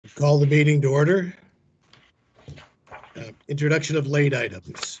Call the meeting to order. Introduction of late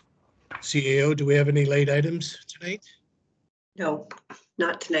items. CAO, do we have any late items tonight? No,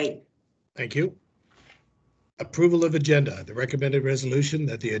 not tonight. Thank you. Approval of agenda. The recommended resolution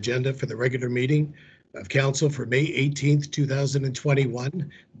that the agenda for the regular meeting of council for May 18th,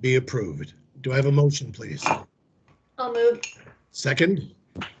 2021 be approved. Do I have a motion, please? I'll move. Second?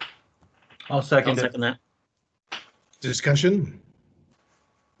 I'll second that. Discussion?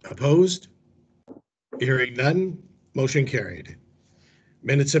 Opposed? Hearing none, motion carried.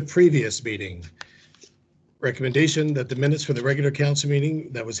 Minutes of previous meeting. Recommendation that the minutes for the regular council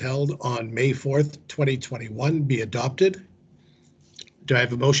meeting that was held on May 4th, 2021 be adopted. Do I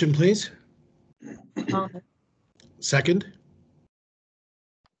have a motion, please? Second?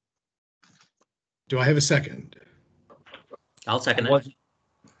 Do I have a second? I'll second it.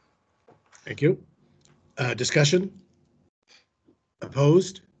 Thank you. Discussion?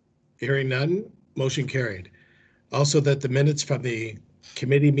 Opposed? Hearing none, motion carried. Also that the minutes from the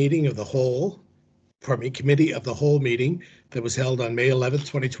committee of the whole meeting that was held on May 11th,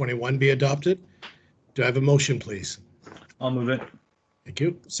 2021 be adopted. Do I have a motion, please? I'll move it. Thank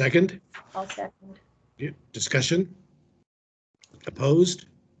you. Second? I'll second. Thank you. Discussion? Opposed?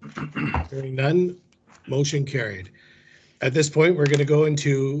 Hearing none, motion carried. At this point, we're going to go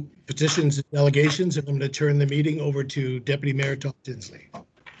into petitions and delegations, and I'm going to turn the meeting over to Deputy Mayor Tom Tinsley.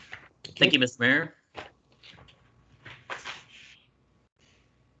 Thank you, Mr. Mayor.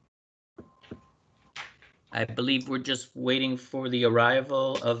 I believe we're just waiting for the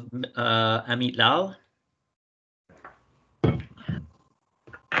arrival of Amit Lal.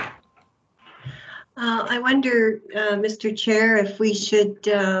 I wonder, Mr. Chair, if we should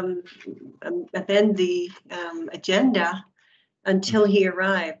amend the agenda until he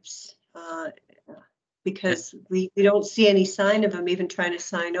arrives, because we don't see any sign of him even trying to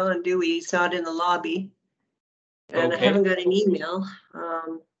sign on, do we? He's not in the lobby, and Okay. I haven't got an email.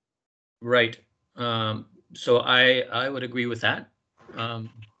 Right. So I would agree with that.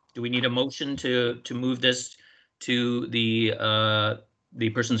 Do we need a motion to move this to the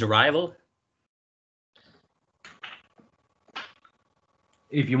person's arrival?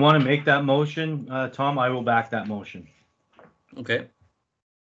 If you want to make that motion, Tom, I will back that motion. Okay.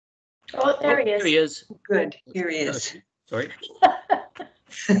 Oh, there he is. Here he is. Good, here he is. Sorry.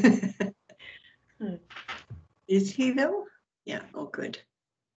 Is he though? Yeah, oh, good.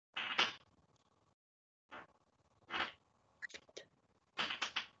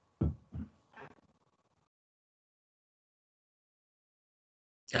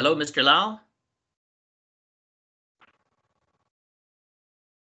 Hello, Mr. Lal.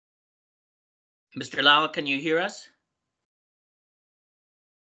 Mr. Lal, can you hear us?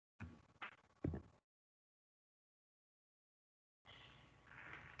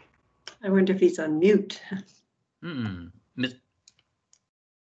 I wonder if he's on mute. This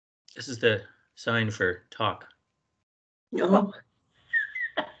is the sign for talk. No.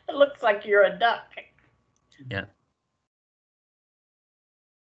 It looks like you're a duck. Yeah.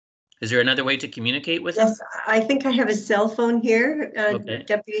 Is there another way to communicate with him? Yes, I think I have a cell phone here, Okay.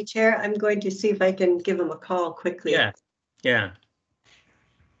 Deputy Chair. I'm going to see if I can give him a call quickly. Yeah, yeah.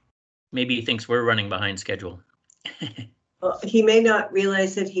 Maybe he thinks we're running behind schedule. Well, he may not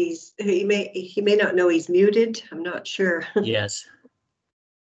realize that he may not know he's muted. I'm not sure. Yes.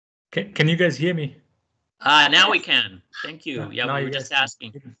 Can you guys hear me? Now we can. Thank you. Now Yeah, we you were guys just can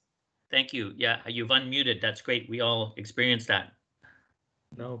asking. hear me. Thank you. Yeah, you've unmuted. That's great. We all experienced that.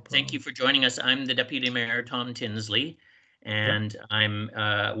 No problem. Thank you for joining us. I'm the Deputy Mayor, Tom Tinsley, and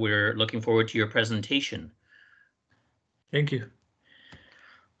we're looking forward to your presentation. Thank you.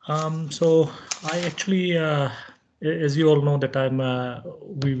 So I actually, as you all know, that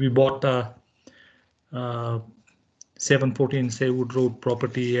we bought 714 Saywood Road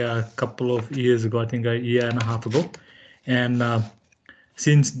property a couple of years ago, I think a year and a half ago, and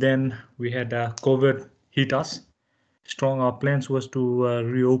since then we had COVID hit us strong. Our plans was to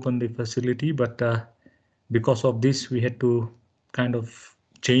reopen the facility, but because of this we had to kind of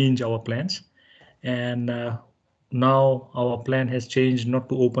change our plans, and now our plan has changed, not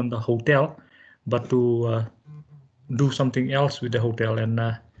to open the hotel but to do something else with the hotel. And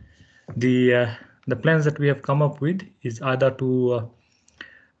the plans that we have come up with is either to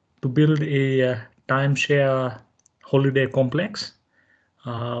build a timeshare holiday complex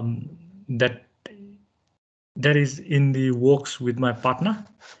that is in the works with my partner.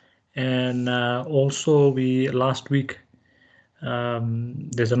 And also we last week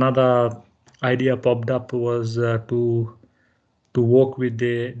there's another idea popped up, was to work with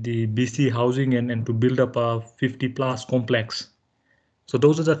the BC Housing and to build up a 50+ complex. So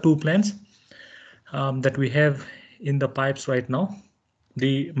those are the two plans that we have in the pipes right now.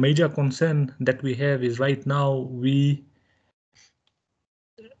 The major concern that we have is right now we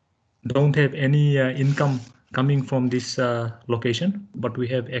don't have any income coming from this location, but we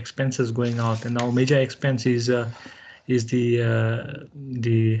have expenses going out, and our major expense is the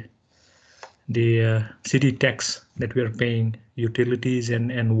city tax that we are paying, utilities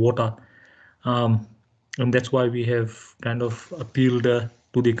and water, and that's why we have kind of appealed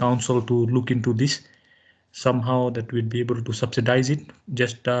to the council to look into this somehow, that we'd be able to subsidize it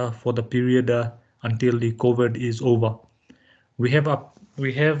just for the period until the COVID is over. We have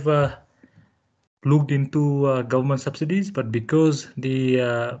looked into government subsidies, but because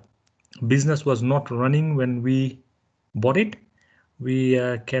the business was not running when we bought it, we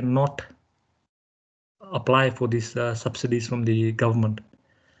cannot apply for these subsidies from the government.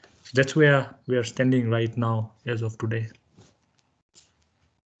 So that's where we are standing right now as of today.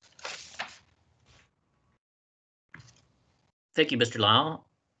 Thank you, Mr. Lau.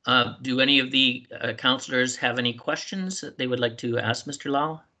 Do any of the councillors have any questions that they would like to ask Mr.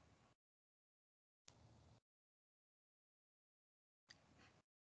 Lau?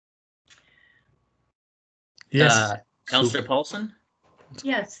 Yes. Councillor Paulson?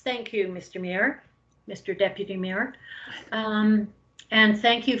 Yes, thank you, Mr. Mayor, Mr. Deputy Mayor. And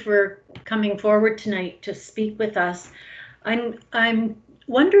thank you for coming forward tonight to speak with us. I'm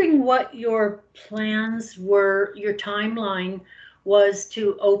wondering what your plans were, your timeline was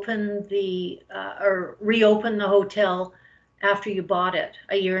to open the or reopen the hotel after you bought it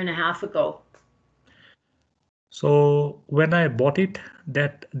a year and a half ago. So when I bought it,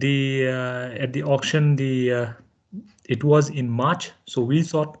 that the at the auction, it was in March. So we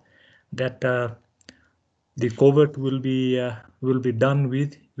thought that the COVID will be done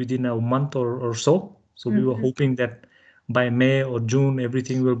within a month or so. So we were hoping that by May or June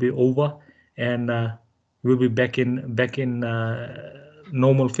everything will be over and we'll be back in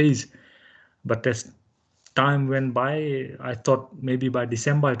normal phase. But as time went by, I thought maybe by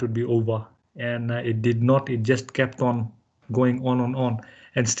December it would be over, and it did not. It just kept on going on and on.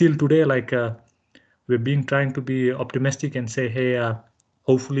 And still today, like we're trying to be optimistic and say, hey,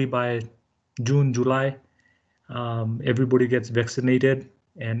 hopefully by June, July, everybody gets vaccinated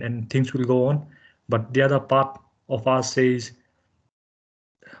and things will go on. But the other part of us says,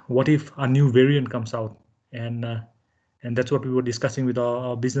 what if a new variant comes out? And that's what we were discussing with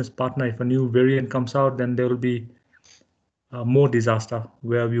our business partner. If a new variant comes out, then there will be more disaster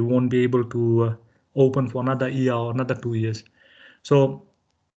where we won't be able to open for another year or another 2 years. So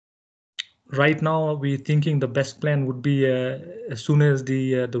right now we're thinking the best plan would be as soon as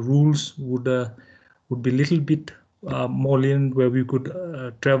the rules would be a little bit more lenient, where we could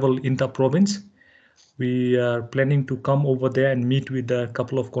travel inter-province. We are planning to come over there and meet with a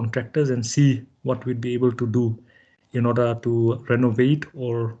couple of contractors and see what we'd be able to do in order to renovate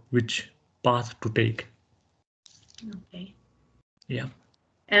or which path to take. Okay. Yeah.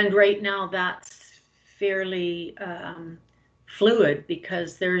 And right now that's fairly fluid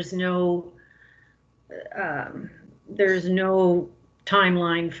because there's no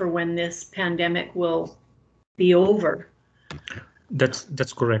timeline for when this pandemic will be over.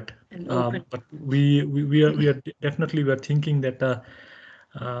 That's correct. And open. But we are definitely thinking that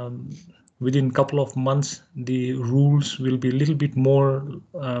within a couple of months the rules will be a little bit more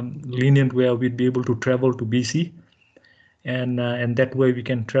lenient, where we'd be able to travel to BC, and that way we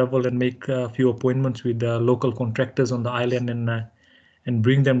can travel and make a few appointments with the local contractors on the island and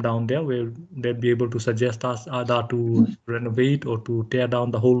bring them down there, where they'd be able to suggest us either to renovate or to tear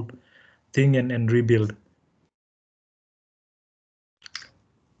down the whole thing and rebuild.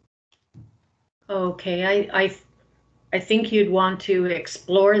 Okay, I think you'd want to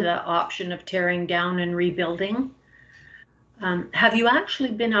explore the option of tearing down and rebuilding. Have you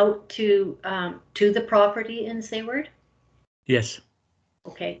actually been out to the property in Sayward? Yes.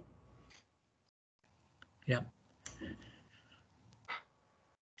 Okay. Yeah.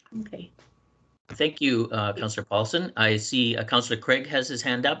 Okay. Thank you, Councillor Paulson. I see Councillor Craig has his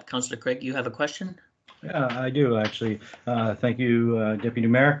hand up. Councillor Craig, you have a question? Yeah, I do actually. Thank you, Deputy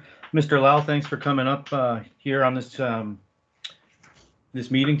Mayor. Mr. Lau, thanks for coming up here on this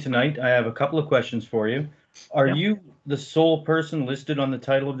this meeting tonight. I have a couple of questions for you. Are you the sole person listed on the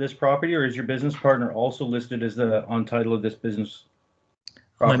title of this property, or is your business partner also listed as on title of this business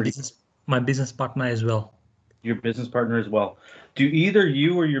property? My business partner as well. Your business partner as well. Do either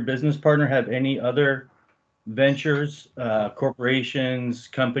you or your business partner have any other ventures, corporations,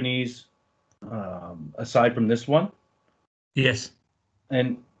 companies, aside from this one? Yes.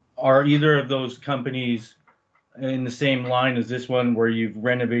 And are either of those companies in the same line as this one where you've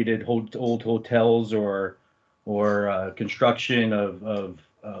renovated old hotels or construction of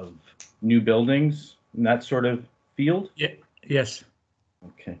new buildings in that sort of field? Yes.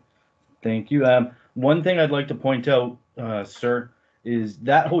 Okay, thank you. One thing I'd like to point out, sir, is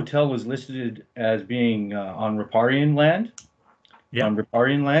that hotel was listed as being on riparian land. Yeah. On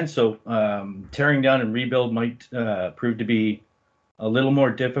riparian land, so tearing down and rebuild might prove to be a little more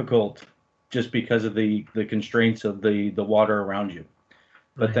difficult just because of the constraints of the water around you.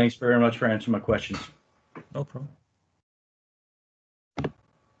 But Right. thanks very much for answering my questions. No problem.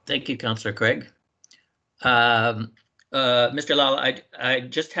 Thank you, Councillor Craig. Mr. Lal, I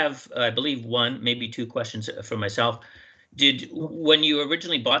just have, I believe, one, maybe two questions for myself. When you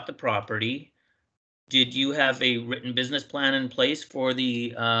originally bought the property, did you have a written business plan in place for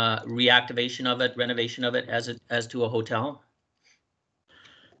the reactivation of it, renovation of it as to a hotel?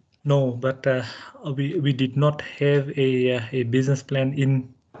 No, but we did not have a business plan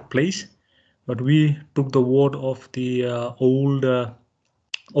in place, but we took the word of the old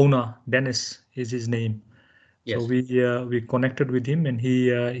owner. Dennis is his name. Yes. So we connected with him, and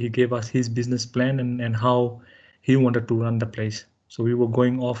he gave us his business plan and how he wanted to run the place. So we were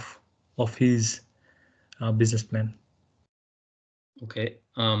going off of his business plan. Okay.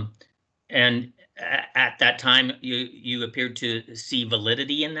 And at that time, you appeared to see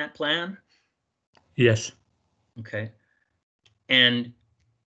validity in that plan? Yes. Okay. And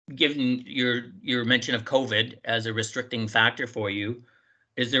given your mention of COVID as a restricting factor for you,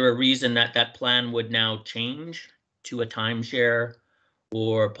 is there a reason that that plan would now change to a timeshare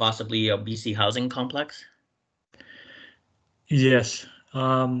or possibly a BC housing complex? Yes.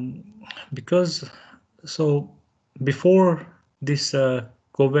 Because so before this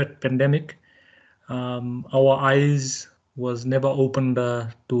COVID pandemic, our eyes was never opened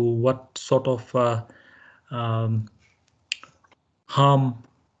to what sort of harm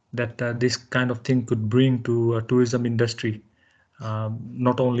that this kind of thing could bring to tourism industry,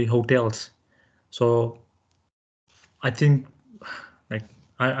 not only hotels. So I think, like,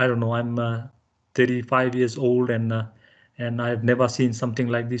 I don't know, I'm 35 years old, and I've never seen something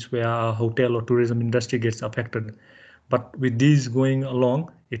like this where a hotel or tourism industry gets affected. But with these going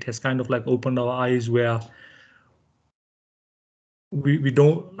along, it has kind of like opened our eyes where we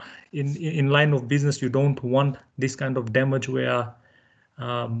don't, in line of business, you don't want this kind of damage where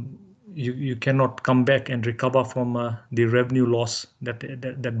you cannot come back and recover from the revenue loss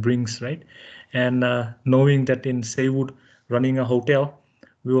that brings, right? And knowing that in Saywood, running a hotel,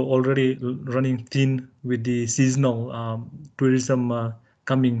 we were already running thin with the seasonal tourism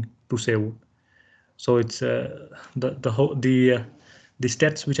coming to Saywood. So it's the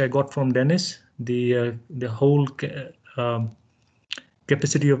stats which I got from Dennis, the whole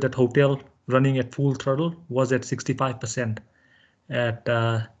capacity of that hotel running at full throttle was at 65% at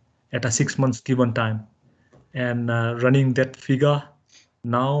a 6 months given time, and running that figure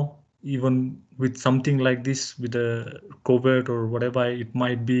now, even with something like this, with the COVID or whatever it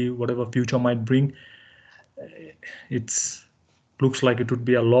might be, whatever future might bring, it's looks like it would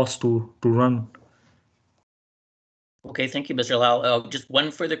be a loss to run. Okay, thank you, Mr. Lal. Just one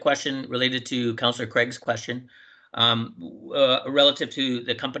further question related to Councillor Craig's question. Relative to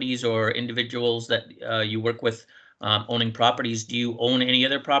the companies or individuals that you work with owning properties, do you own any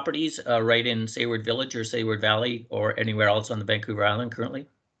other properties right in Sayward Village or Sayward Valley or anywhere else on the Vancouver Island currently?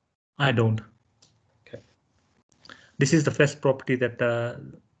 I don't. Okay. This is the first property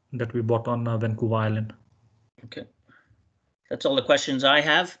that we bought on Vancouver Island. Okay. That's all the questions I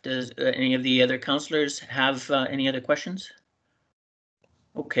have. Does any of the other councillors have any other questions?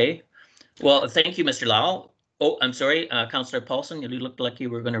 Okay. Well, thank you, Mr. Lal. Oh, I'm sorry, Councillor Paulson, you looked like you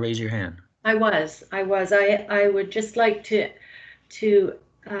were going to raise your hand. I would just like to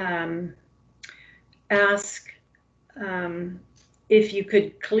ask if you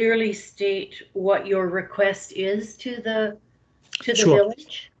could clearly state what your request is to the Sure.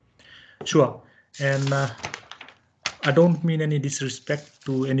 village. Sure. And I don't mean any disrespect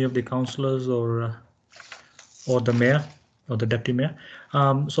to any of the councillors or the mayor or the deputy mayor.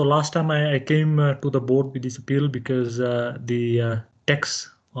 So last time I came to the board with this appeal because the tax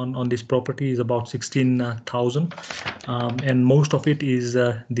on this property is about 16,000, and most of it is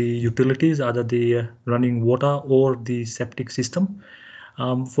the utilities, either the running water or the septic system.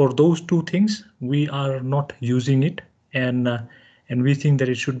 For those two things, we are not using it, and we think that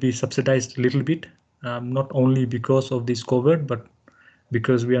it should be subsidized a little bit, not only because of this COVID, but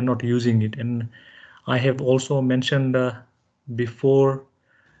because we are not using it. And I have also mentioned before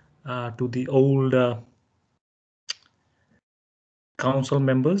to the old council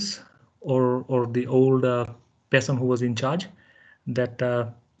members or the old person who was in charge,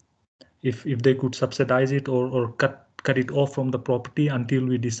 that if they could subsidize it or cut it off from the property until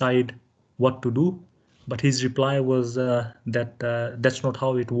we decide what to do. But his reply was that that's not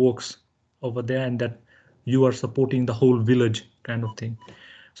how it works over there, and that you are supporting the whole village kind of thing.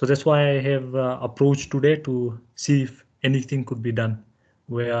 So that's why I have approached today to see if anything could be done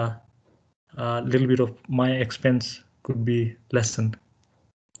where a little bit of my expense could be lessened,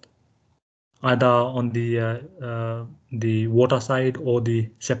 either on the water side or the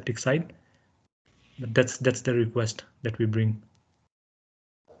septic side. But that's the request that we bring.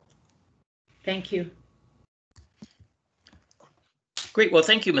 Thank you. Great. Well,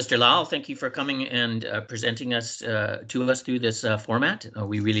 thank you, Mr. Lal. Thank you for coming and presenting us to us through this format.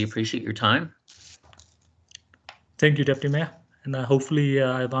 We really appreciate your time. Thank you, Deputy Mayor. And hopefully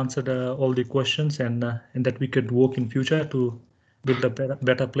I've answered all the questions, and that we could work in future to build a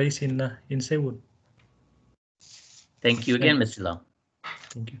better place in Saywood. Thank you again, Mr. Lal.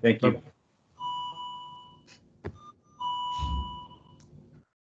 Thank you. Thank you. Bye-bye.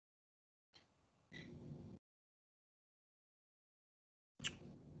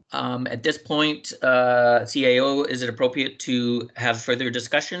 At this point, CAO, is it appropriate to have further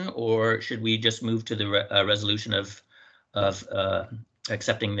discussion, or should we just move to the resolution of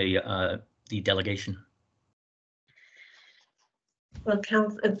accepting the delegation? Well,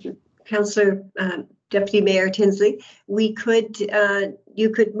 Councillor Deputy Mayor Tinsley, we could, you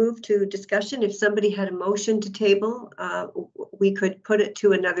could move to discussion. If somebody had a motion to table, we could put it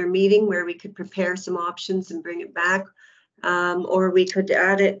to another meeting where we could prepare some options and bring it back. Or we could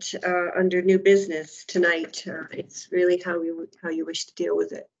add it under new business tonight. It's really how you wish to deal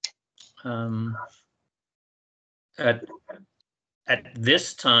with it. At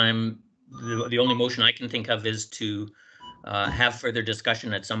this time, the only motion I can think of is to have further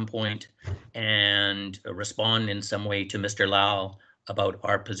discussion at some point and respond in some way to Mr. Lal about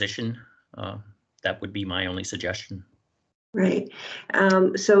our position. That would be my only suggestion. Right.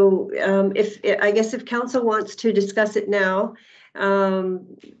 So I guess if council wants to discuss it now,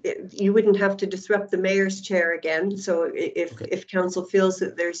 you wouldn't have to disrupt the mayor's chair again. So if council feels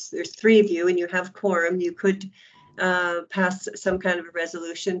that there's three of you and you have quorum, you could pass some kind of a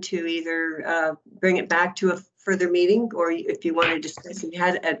resolution to either bring it back to a further meeting, or if you want to discuss, if you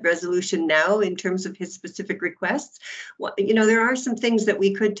had a resolution now in terms of his specific requests. Well, you know, there are some things that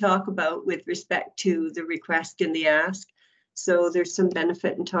we could talk about with respect to the request and the ask. So there's some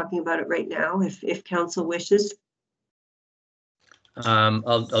benefit in talking about it right now, if council wishes.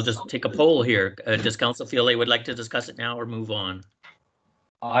 I'll just take a poll here. Does council feel they would like to discuss it now or move on?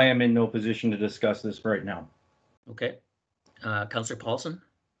 I am in no position to discuss this right now. Okay. Councillor Paulson?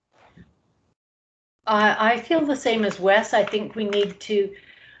 I feel the same as Wes. I think we need to,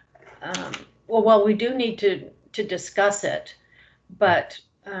 well, we do need to discuss it, but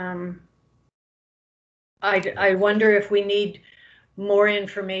I wonder if we need more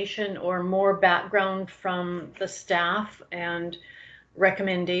information or more background from the staff and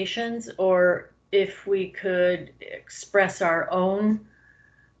recommendations, or if we could express our own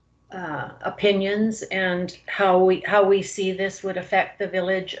opinions and how we see this would affect the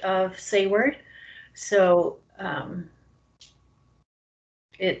village of Saywood. So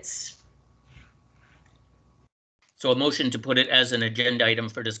So a motion to put it as an agenda item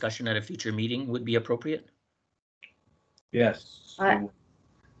for discussion at a future meeting would be appropriate? Yes.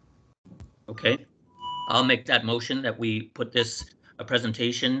 Okay. I'll make that motion that we put this a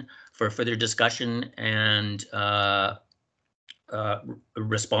presentation for further discussion and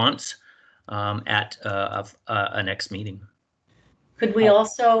response at a next meeting. Could we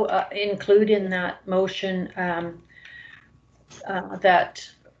also include in that motion that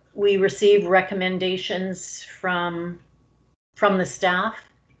we receive recommendations from the staff?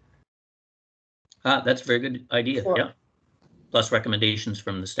 That's a very good idea. Yeah. Plus recommendations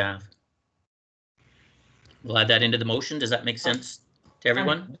from the staff. We'll add that into the motion. Does that make sense to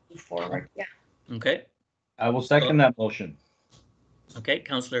everyone? Forward. Yeah. Okay. I will second that motion. Okay,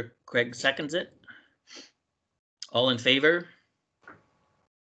 Councillor Craig seconds it. All in favor?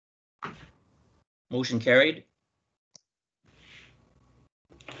 Motion carried.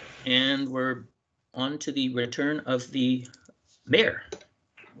 And we're on to the return of the mayor.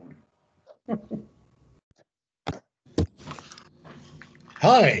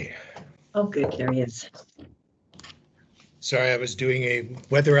 Hi. Oh, good, there he is. Sorry, I was doing a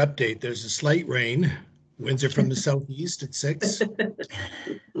weather update. There's a slight rain. Winds are from the southeast at 6.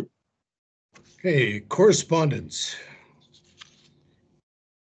 Okay, correspondence.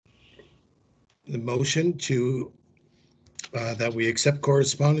 The motion to that we accept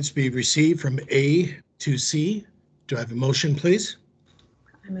correspondence be received from A, 2C. Do I have a motion, please?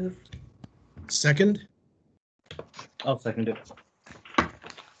 I move. Second, I'll second it.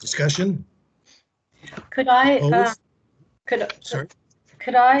 discussion? Could I, Opposed? could, Sorry.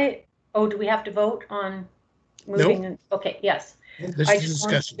 could I, oh, do we have to vote on moving? Okay, yes. This I is just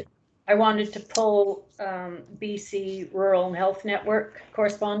discussion. I wanted to pull BC Rural Health Network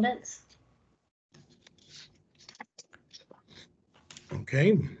correspondence.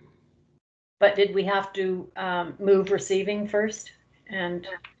 Okay, But did we have to move receiving first? And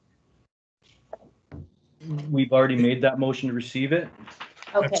We've already made that motion to receive it.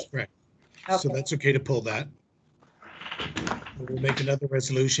 okay, that's correct. So okay, that's okay to pull that. We'll make another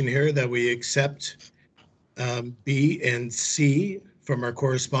resolution here that we accept B and C from our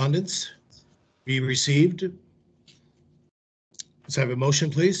correspondence. Be received. Let's have a motion,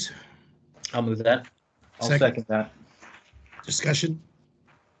 please. I'll move that. I'll Second. second that. Discussion?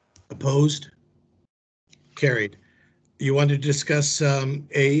 Opposed? Carried. You want to discuss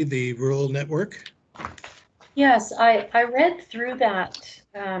A, the rural network? yes, I read through that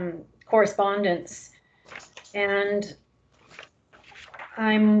correspondence, and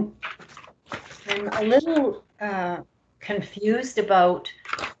I'm a little confused about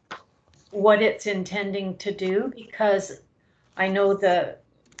what it's intending to do, because I know the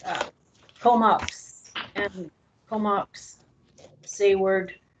Comox and Comox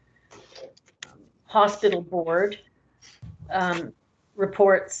Sayward Hospital Board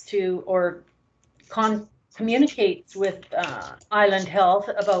reports to or communicates with Island Health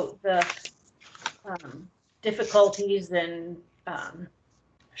about the difficulties and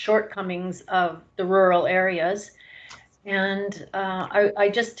shortcomings of the rural areas. And I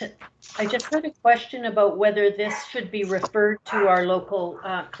just had a question about whether this should be referred to our local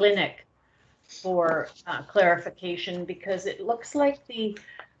clinic for clarification, because it looks like the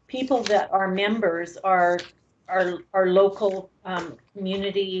people that are members are local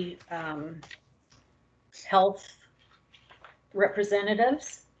community health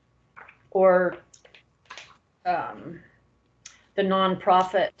representatives, or the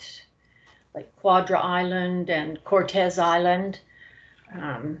nonprofit like Quadra Island and Cortez Island,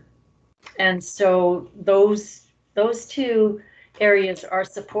 and so those two areas are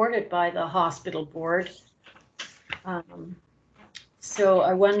supported by the hospital board. So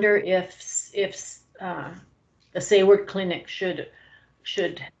I wonder if the Sayward Clinic should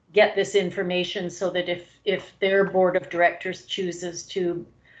get this information, so that if their board of directors chooses to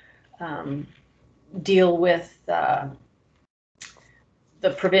deal with the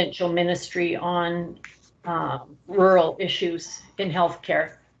provincial ministry on rural issues in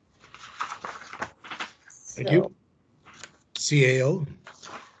healthcare. Thank you. CAO?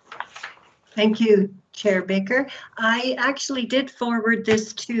 Thank you, Chair Baker. I actually did forward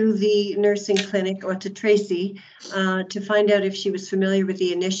this to the nursing clinic, or to Tracy, to find out if she was familiar with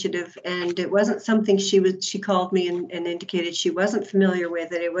the initiative, and it wasn't something she called me and indicated she wasn't familiar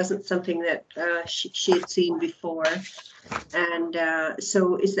with it. It wasn't something that she had seen before. And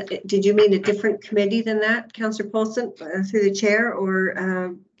so did you mean a different committee than that, Councillor Paulson, through the chair, or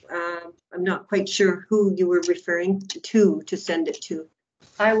I'm not quite sure who you were referring to send it to?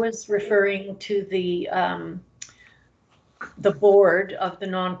 I was referring to the board of the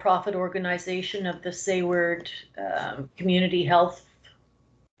nonprofit organization of the Sayward Community Health.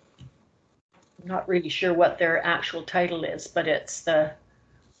 I'm not really sure what their actual title is, but it's the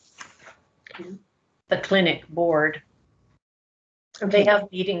clinic board. Okay. They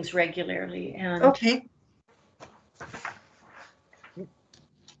have meetings regularly, and Okay.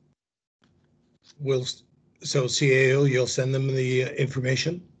 So CAO, you'll send them the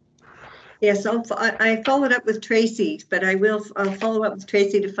information? Yes, I followed up with Tracy, but I'll follow up with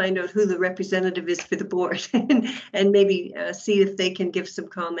Tracy to find out who the representative is for the board, and maybe see if they can give some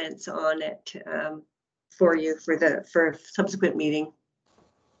comments on it for you for a subsequent meeting.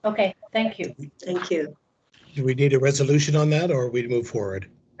 okay, thank you. Thank you. Do we need a resolution on that, or we move forward?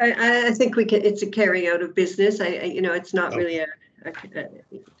 I think we can. It's a carry out of business. It's not really a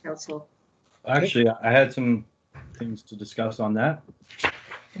council. Actually, I had some things to discuss on that.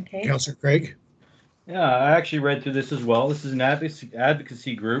 Okay. Councillor Craig? Yeah, I actually read through this as well. This is an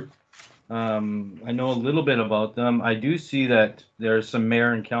advocacy group. I know a little bit about them. I do see that there's some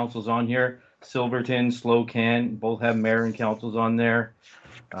mayor and councils on here. Silverton, Slocan, both have mayor and councils on there.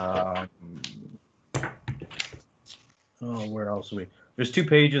 Where else are we? There's 2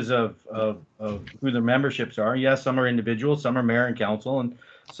 pages of who their memberships are. Yes, some are individuals, some are mayor and council, and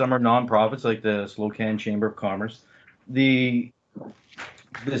some are nonprofits like the Slocan Chamber of Commerce. The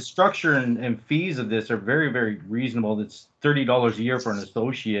structure and fees of this are very, very reasonable. It's $30 a year for an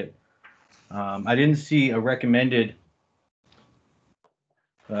associate. I didn't see a recommended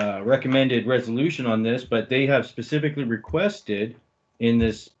resolution on this, but they have specifically requested in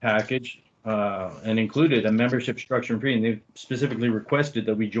this package and included a membership structure and fee, and they've specifically requested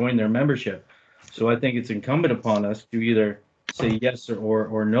that we join their membership. So I think it's incumbent upon us to either say yes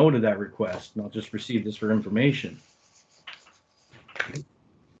or no to that request, not just receive this for information.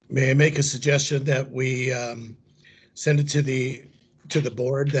 May I make a suggestion that we send it to the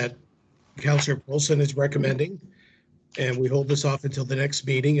board that Councillor Paulson is recommending, and we hold this off until the next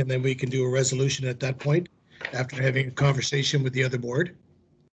meeting, and then we can do a resolution at that point after having a conversation with the other board?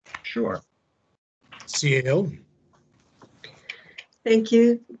 Sure. CAO? Thank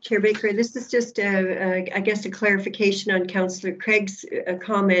you, Chair Baker. This is just, I guess, a clarification on Councillor Craig's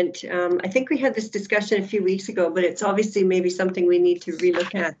comment. I think we had this discussion a few weeks ago, but it's obviously maybe something we need to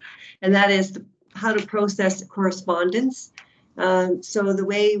relook at, and that is how to process correspondence. So the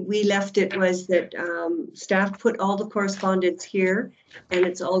way we left it was that staff put all the correspondence here, and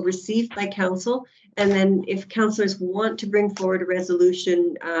it's all received by council. And then if councillors want to bring forward a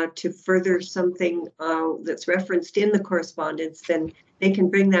resolution to further something that's referenced in the correspondence, then they can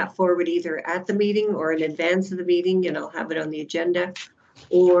bring that forward either at the meeting or in advance of the meeting, and I'll have it on the agenda,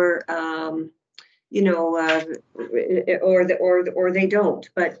 or you know, or they don't.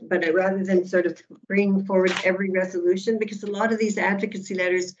 But rather than sort of bring forward every resolution, because a lot of these advocacy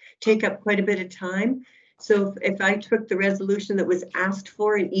letters take up quite a bit of time. So if I took the resolution that was asked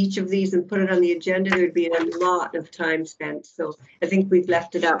for in each of these and put it on the agenda, there'd be a lot of time spent. So I think we've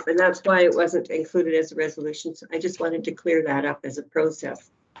left it up, and that's why it wasn't included as a resolution. So I just wanted to clear that up as a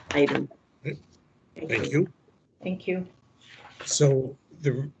process item. Thank you. Thank you. So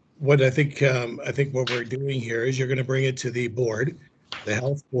what I think what we're doing here is you're going to bring it to the board, the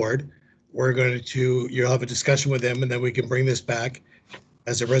health board. You'll have a discussion with them, and then we can bring this back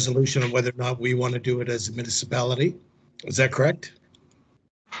as a resolution on whether or not we want to do it as a municipality. Is that correct?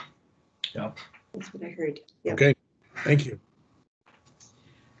 Yeah. That's what I heard. Yep. Okay, thank you.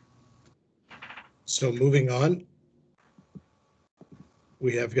 So moving on,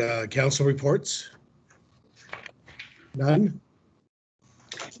 we have council reports. None.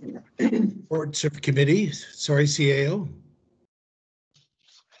 Reports of committees. Sorry, CAO.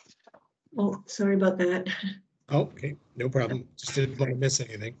 Oh, sorry about that. Oh, okay, no problem. Just didn't want to miss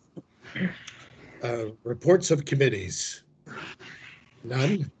anything. Reports of committees.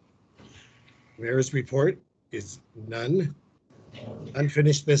 None. Mayor's report is none.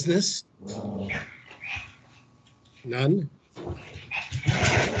 Unfinished business. None.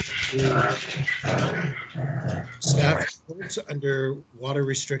 Staff reports under water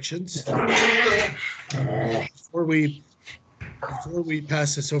restrictions. Before we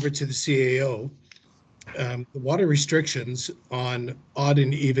pass this over to the CAO, the water restrictions on odd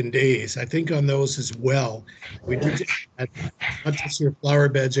and even days, I think on those as well, we need to add not just your flower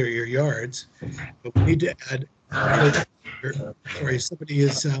beds or your yards, but we need to add, sorry, somebody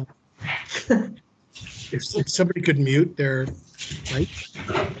is, if somebody could mute their mic,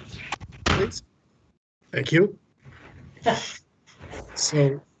 please. Thank you.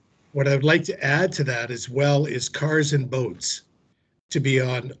 So what I'd like to add to that as well is cars and boats to be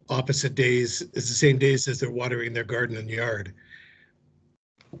on opposite days, is the same days as they're watering their garden and yard.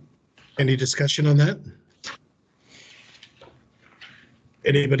 Any discussion on that?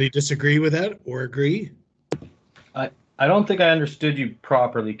 Anybody disagree with that or agree? I don't think I understood you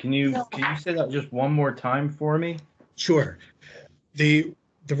properly. Can you say that just one more time for me? Sure. The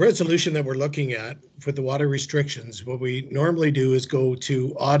resolution that we're looking at for the water restrictions, what we normally do is go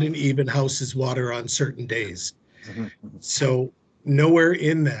to odd and even houses water on certain days. So nowhere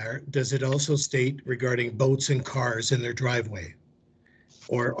in there does it also state regarding boats and cars in their driveway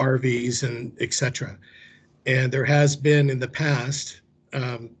or RVs and etc. And there has been in the past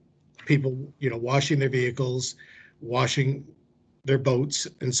people, washing their vehicles, washing their boats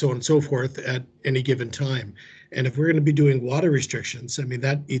and so on and so forth at any given time. And if we're going to be doing water restrictions, I mean,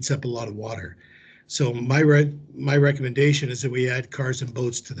 that eats up a lot of water. So my recommendation is that we add cars and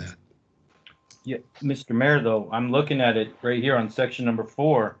boats to that. Yeah, Mr. Mayor, though, I'm looking at it right here on section number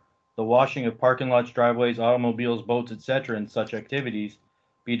 4. The washing of parking lots, driveways, automobiles, boats, etc., and such activities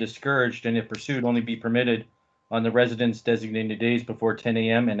be discouraged, and if pursued, only be permitted on the residents' designated days before 10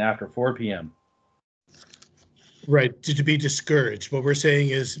 a.m. and after 4 p.m. Right, to be discouraged. What we're saying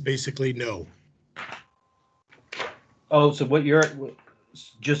is basically no. Oh, so what you're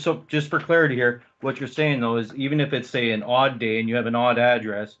just for clarity here, what you're saying though is even if it's say an odd day and you have an odd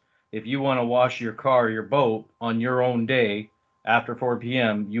address, if you want to wash your car or your boat on your own day after 4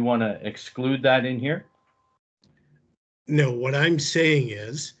 p.m., you want to exclude that in here? No, what I'm saying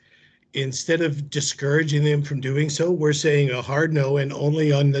is instead of discouraging them from doing so, we're saying a hard no and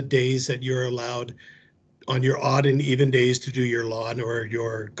only on the days that you're allowed on your odd and even days to do your lawn or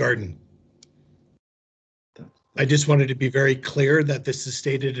your garden. I just wanted to be very clear that this is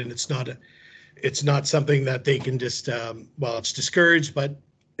stated and it's not something that they can just, well, it's discouraged, but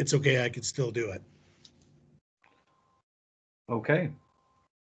it's okay, I can still do it. Okay.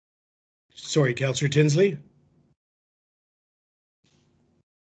 Sorry, Councillor Tinsley?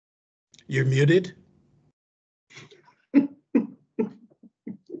 You're muted.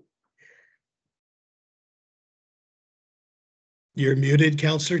 You're muted,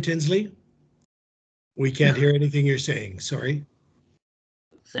 Councillor Tinsley. We can't hear anything you're saying, sorry.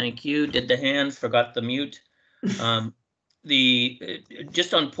 Thank you. Did the hand, forgot the mute.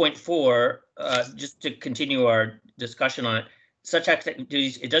 Just on point 4, just to continue our discussion on it, such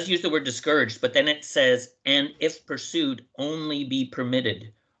activities, it does use the word discouraged, but then it says, and if pursued, only be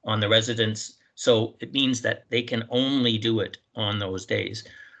permitted on the residents. So it means that they can only do it on those days.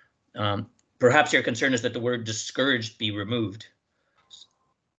 Perhaps your concern is that the word discouraged be removed.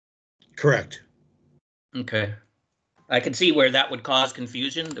 Correct. Okay. I can see where that would cause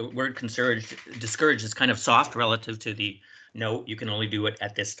confusion. The word discouraged is kind of soft relative to the no, you can only do it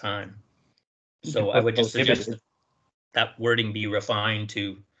at this time. So I would just suggest that wording be refined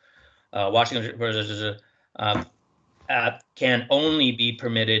to Washington can only be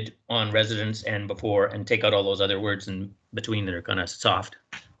permitted on residents and before, and take out all those other words in between that are kind of soft.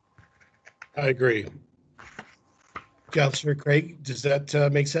 I agree. Councillor Craig, does that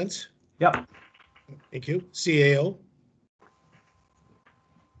make sense? Yep. Thank you. CAO.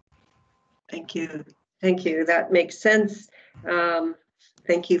 Thank you. Thank you. That makes sense.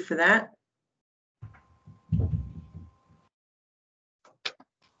 Thank you for that.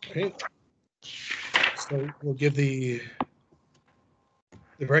 Okay. So we'll give the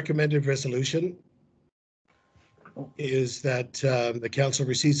recommended resolution is that the council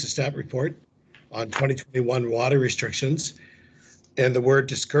receives a staff report on 2021 water restrictions, and the word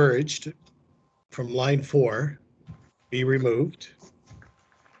discouraged from line 4 be removed,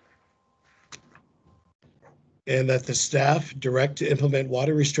 and that the staff direct to implement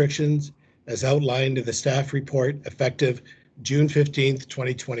water restrictions as outlined in the staff report effective June 15th,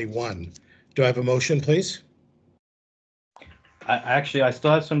 2021. Do I have a motion, please? Actually, I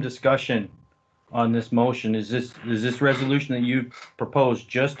still have some discussion on this motion. Is this resolution that you proposed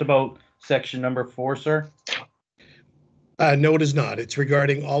just about section number 4, sir? No, it is not. It's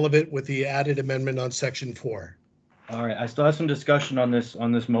regarding all of it with the added amendment on section 4. All right, I still have some discussion on this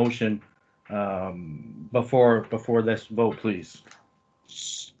motion before this vote, please.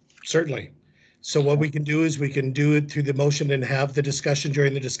 Certainly. So what we can do is we can do it through the motion and have the discussion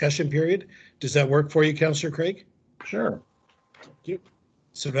during the discussion period. Does that work for you, Councillor Craig? Sure. Thank you.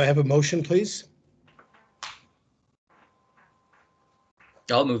 So do I have a motion, please?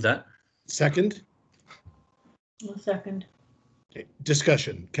 I'll move that. Second? One second. Okay.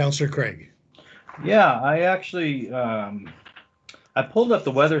 Discussion. Councillor Craig. Yeah, I actually I pulled up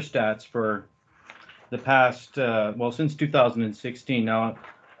the weather stats for the past well, since 2016. Now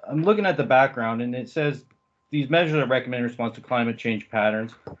I'm looking at the background, and it says these measures are recommended in response to climate change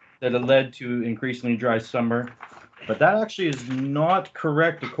patterns that have led to increasingly dry summer, but that actually is not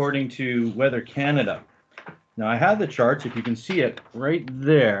correct according to Weather Canada. Now I have the charts, if you can see it right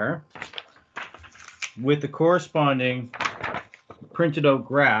there, with the corresponding printed out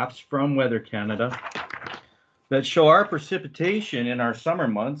graphs from Weather Canada that show our precipitation in our summer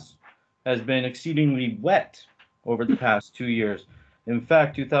months has been exceedingly wet over the past 2 years. In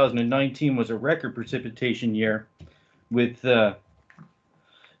fact, 2019 was a record precipitation year, with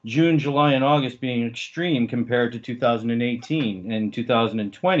June, July, and August being extreme compared to 2018. In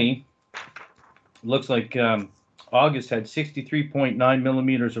 2020, it looks like August had 63.9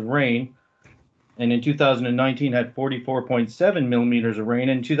 millimeters of rain, and in 2019 had 44.7 millimeters of rain.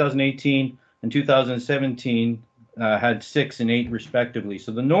 In 2018 and 2017 had 6 and 8 respectively.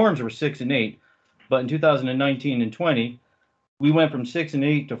 So the norms were 6 and 8, but in 2019 and 20, we went from 6 and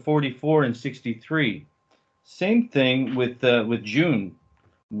 8 to 44 and 63. Same thing with June.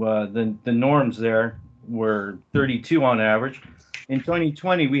 The norms there were 32 on average. In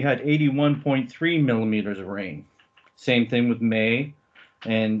 2020, we had 81.3 millimeters of rain. Same thing with May.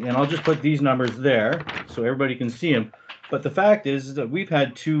 And I'll just put these numbers there so everybody can see them. But the fact is that we've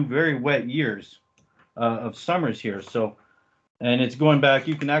had 2 very wet years of summers here. So, and it's going back,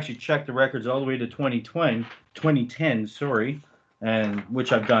 you can actually check the records all the way to 2010, sorry, and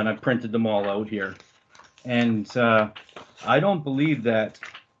which I've done. I've printed them all out here. And I don't believe that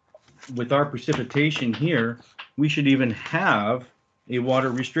with our precipitation here, we should even have a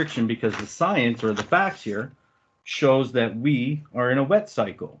water restriction because the science or the facts here shows that we are in a wet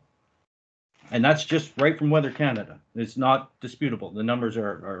cycle. And that's just right from Weather Canada. It's not disputable. The numbers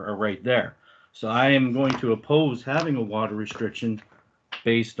are right there. So I am going to oppose having a water restriction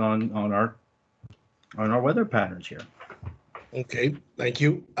based on our weather patterns here. Okay, thank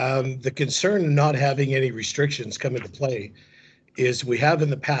you. The concern in not having any restrictions come into play is we have in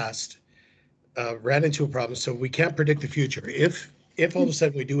the past ran into a problem, so we can't predict the future. If all of a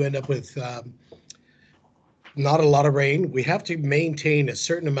sudden we do end up with not a lot of rain, we have to maintain a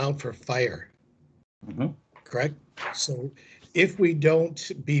certain amount for fire. Correct? So if we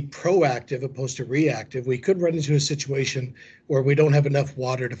don't be proactive opposed to reactive, we could run into a situation where we don't have enough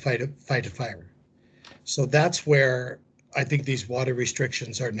water to fight a fire. So that's where I think these water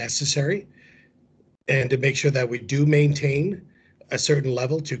restrictions are necessary, and to make sure that we do maintain a certain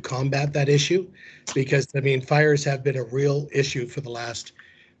level to combat that issue, because I mean, fires have been a real issue for the last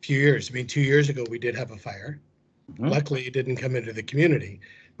few years. I mean, 2 years ago, we did have a fire. Luckily, it didn't come into the community,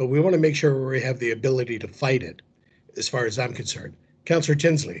 but we want to make sure we have the ability to fight it, as far as I'm concerned. Councillor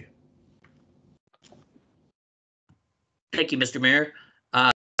Tinsley. Thank you, Mr. Mayor.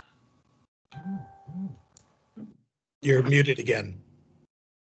 You're muted again.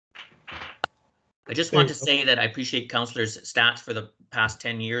 I just want to say that I appreciate Councillor's stats for the past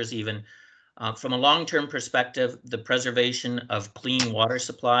 10 years even. From a long-term perspective, the preservation of clean water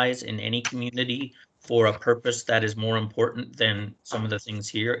supplies in any community for a purpose that is more important than some of the things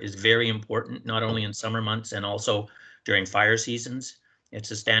here is very important, not only in summer months and also during fire seasons. It's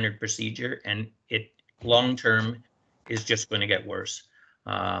a standard procedure, and it long-term is just going to get worse.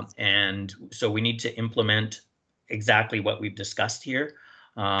 And so we need to implement exactly what we've discussed here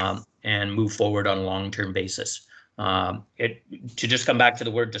and move forward on a long-term basis. To just come back to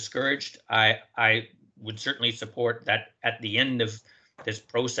the word discouraged, I would certainly support that at the end of this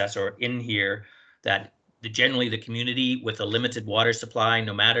process or in here, that generally the community with a limited water supply,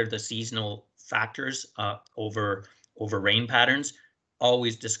 no matter the seasonal factors over rain patterns,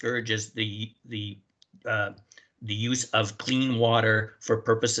 always discourages the use of clean water for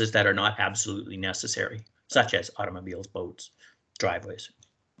purposes that are not absolutely necessary, such as automobiles, boats, driveways.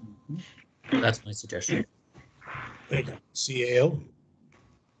 That's my suggestion. Thank you. CAO.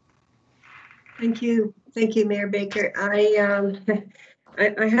 Thank you. Thank you, Mayor Baker.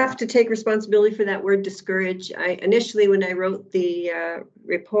 I have to take responsibility for that word discourage. Initially, when I wrote the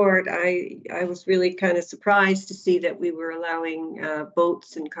report, I was really kind of surprised to see that we were allowing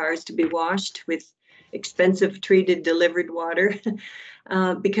boats and cars to be washed with expensive treated delivered water.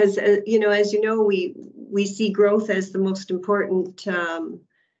 Because, as you know, we see growth as the most important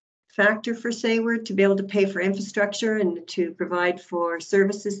factor for Sayward, to be able to pay for infrastructure and to provide for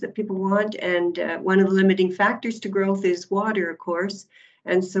services that people want. And one of the limiting factors to growth is water, of course.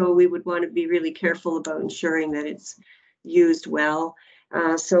 And so we would want to be really careful about ensuring that it's used well.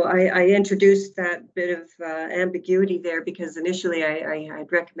 So I introduced that bit of ambiguity there because initially I had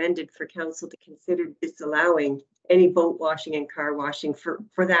recommended for council to consider disallowing any boat washing and car washing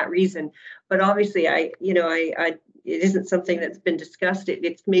for that reason. But obviously it isn't something that's been discussed.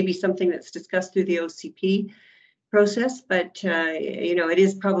 It's maybe something that's discussed through the OCP process, but it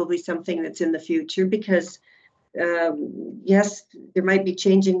is probably something that's in the future because yes, there might be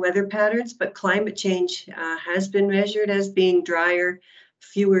changing weather patterns, but climate change has been measured as being drier.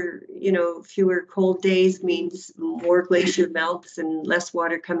 Fewer cold days means more glacier melts and less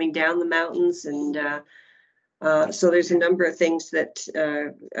water coming down the mountains. And so there's a number of things that,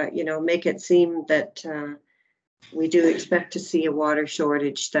 make it seem that we do expect to see a water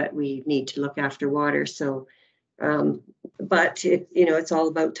shortage, that we need to look after water. So, but it's all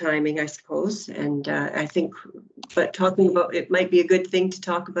about timing, I suppose. And I think, but talking about it might be a good thing to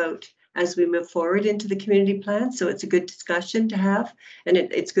talk about as we move forward into the community plan. So it's a good discussion to have, and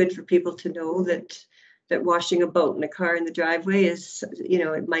it's good for people to know that washing a boat and a car in the driveway is,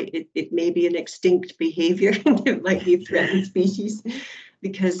 it may be an extinct behavior. It might be a threatened species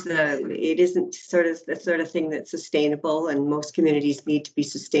because it isn't the sort of thing that's sustainable, and most communities need to be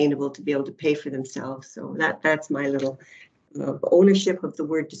sustainable to be able to pay for themselves. So that's my little ownership of the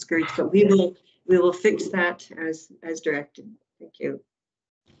word discouraged, but we will fix that as directed. Thank you.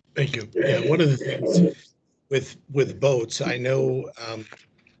 Thank you. Yeah, one of the things with boats, I know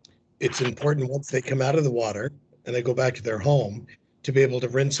it's important once they come out of the water and they go back to their home to be able to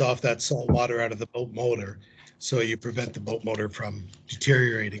rinse off that salt water out of the boat motor, so you prevent the boat motor from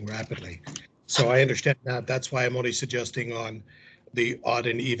deteriorating rapidly. So I understand that. That's why I'm only suggesting on the odd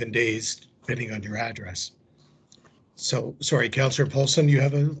and even days, depending on your address. So, sorry, Councillor Paulson, you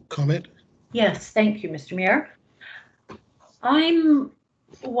have a comment? Yes, thank you, Mr. Mayor. I'm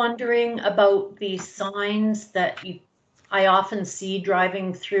wondering about the signs that I often see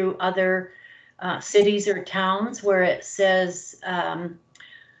driving through other cities or towns where it says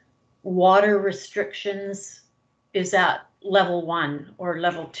water restrictions is at level 1 or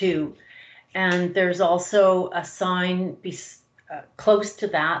level 2. And there's also a sign close to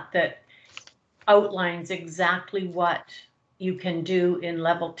that that outlines exactly what you can do in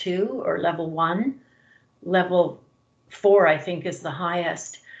level 2 or level 1. Level 4, I think, is the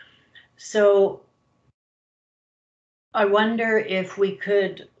highest. So I wonder if we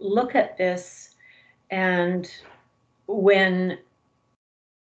could look at this, and when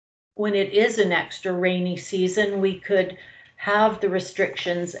it is an extra rainy season, we could have the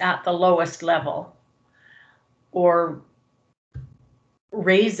restrictions at the lowest level, or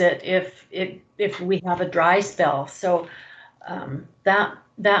raise it if we have a dry spell. So that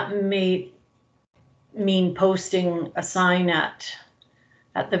may mean posting a sign at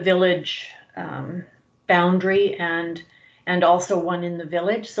the village boundary and also one in the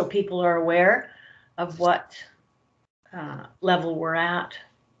village, so people are aware of what level we're at.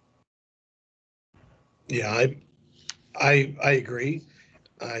 Yeah, I agree.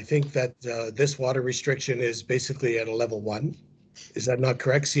 I think that this water restriction is basically at a level 1. Is that not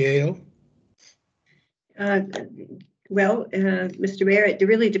correct, CAO? Well, Mr. Mayor, it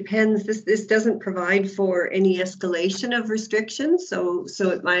really depends. This doesn't provide for any escalation of restrictions, so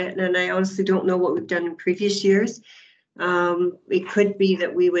it might, and I honestly don't know what we've done in previous years. It could be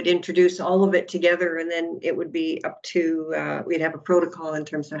that we would introduce all of it together, and then it would be up to, we'd have a protocol in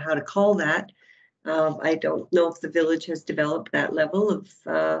terms of how to call that. I don't know if the village has developed that level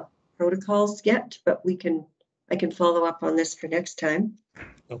of protocols yet, but I can follow up on this for next time.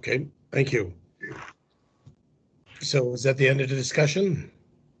 Okay, thank you. So is that the end of the discussion?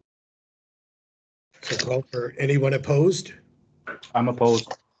 So call for anyone opposed? I'm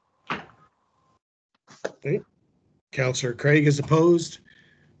opposed. Okay. Councillor Craig is opposed.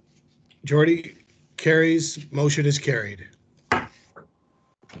 Jordy carries, motion is carried.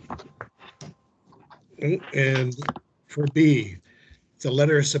 Okay, and for B, it's a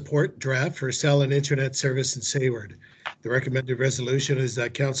letter of support draft for cell and internet service in Sayward. The recommended resolution is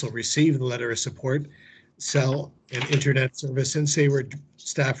that council receive the letter of support, cell and internet service in Sayward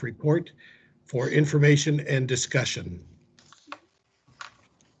staff report for information and discussion.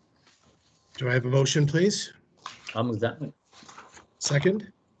 Do I have a motion, please? I'll move that.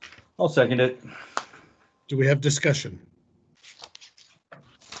 Second? I'll second it. Do we have discussion?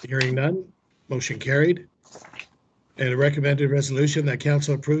 Hearing none, motion carried. And a recommended resolution that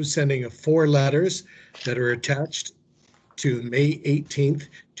council approves sending of 4 letters that are attached to May 18th,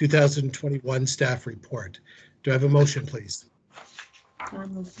 2021 staff report. Do I have a motion, please?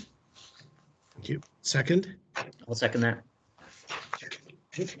 Thank you. Second? I'll second that.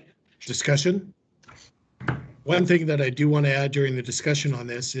 Discussion? One thing that I do want to add during the discussion on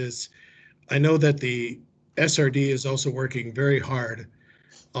this is I know that the SRD is also working very hard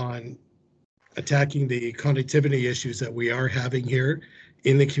on attacking the connectivity issues that we are having here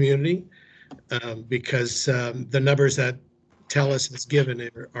in the community, because the numbers that TELUS has given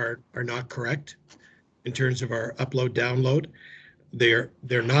are not correct in terms of our upload download. They're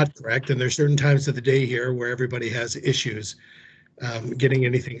not correct, and there's certain times of the day here where everybody has issues getting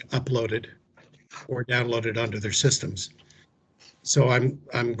anything uploaded or downloaded onto their systems. So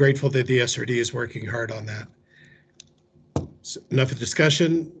I'm grateful that the SRD is working hard on that. So enough of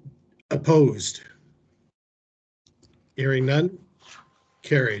discussion. Opposed? Hearing none.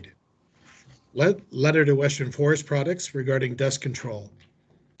 Carried. Letter to Western Forest Products regarding dust control.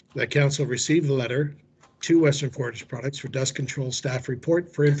 That council received the letter to Western Forest Products for dust control staff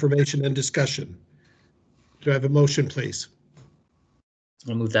report for information and discussion. Do I have a motion, please?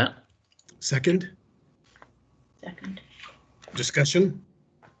 I'll move that. Second? Second. Discussion?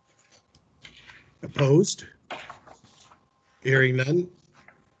 Opposed? Hearing none.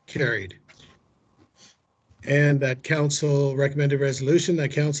 Carried. And that council recommended resolution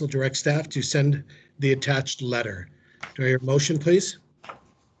that council directs staff to send the attached letter. Do I hear a motion, please?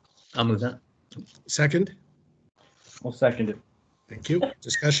 I'll move that. Second? I'll second it. Thank you.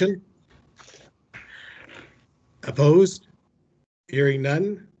 Discussion? Opposed? Hearing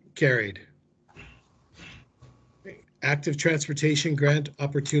none. Carried. Active Transportation Grant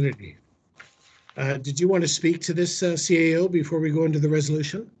Opportunity. Did you want to speak to this, CAO, before we go into the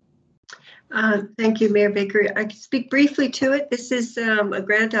resolution? Thank you, Mayor Baker. I can speak briefly to it. This is a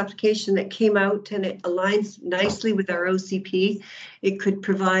grant application that came out and it aligns nicely with our OCP. It could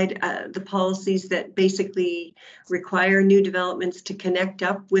provide the policies that basically require new developments to connect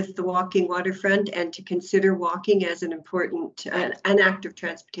up with the walking waterfront and to consider walking as an important, an active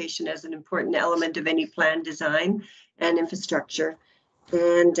transportation as an important element of any plan design and infrastructure.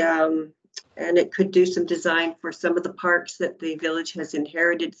 And it could do some design for some of the parks that the village has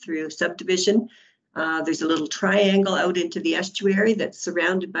inherited through subdivision. There's a little triangle out into the estuary that's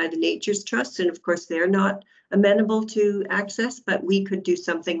surrounded by the Nature's Trust. And of course, they're not amenable to access, but we could do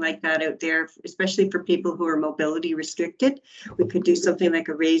something like that out there, especially for people who are mobility restricted. We could do something like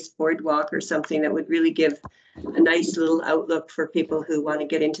a raised boardwalk or something that would really give a nice little outlook for people who want to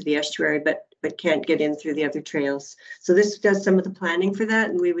get into the estuary, but can't get in through the other trails. So this does some of the planning for that,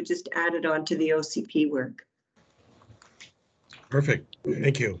 and we would just add it on to the OCP work. Perfect.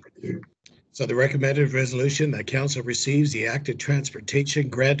 Thank you. So the recommended resolution that council receives the active transportation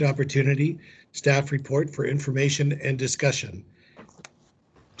grant opportunity staff report for information and discussion.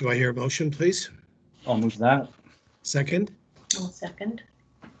 Do I hear a motion, please? I'll move that. Second? I'll second.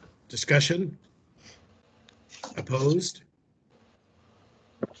 Discussion? Opposed?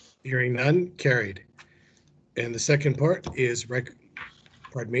 Hearing none, carried. And the second part is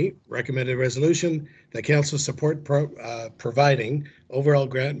recommended resolution that council support providing overall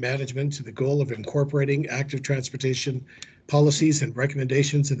grant management to the goal of incorporating active transportation policies and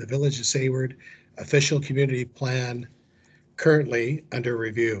recommendations in the Village of Sayward official community plan currently under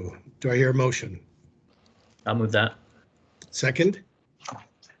review. Do I hear a motion? I'll move that. Second?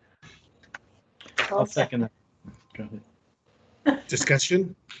 I'll second that. Go ahead.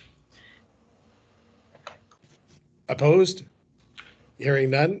 Discussion? Opposed? Hearing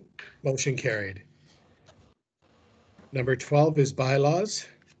none, motion carried. Number 12 is bylaws.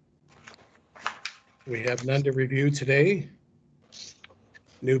 We have none to review today.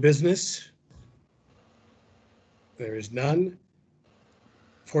 New business. There is none.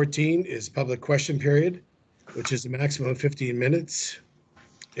 14 is public question period, which is a maximum of 15 minutes.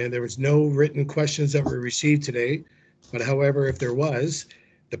 And there was no written questions that were received today. But however, if there was,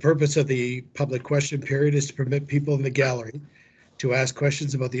 the purpose of the public question period is to permit people in the gallery to ask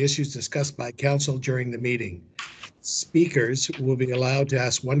questions about the issues discussed by council during the meeting. Speakers will be allowed to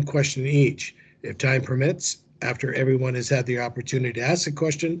ask one question each. If time permits, after everyone has had the opportunity to ask a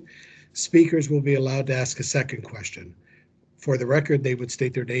question, speakers will be allowed to ask a second question. For the record, they would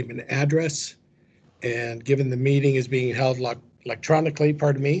state their name and address. And given the meeting is being held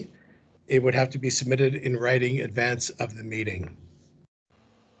electronically, it would have to be submitted in writing in advance of the meeting.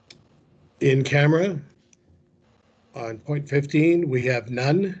 In camera, on point 15, we have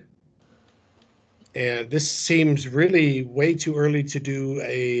none. And this seems really way too early to do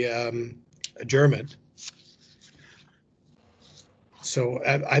a adjournment. So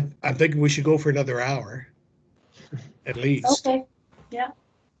I'm thinking we should go for another hour, at least. Okay, yeah.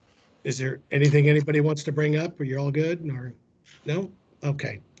 Is there anything anybody wants to bring up? Are you all good or no?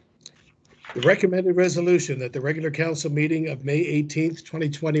 Okay. The recommended resolution that the regular council meeting of May 18th,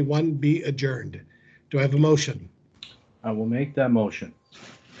 2021 be adjourned. Do I have a motion? I will make that motion.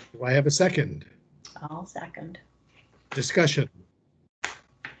 Do I have a second? I'll second. Discussion?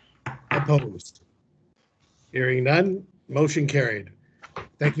 Opposed? Hearing none, motion carried.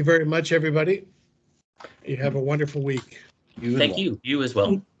 Thank you very much, everybody. You have a wonderful week. You as Thank well. you. You as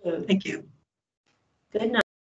well. Thank you. Good night.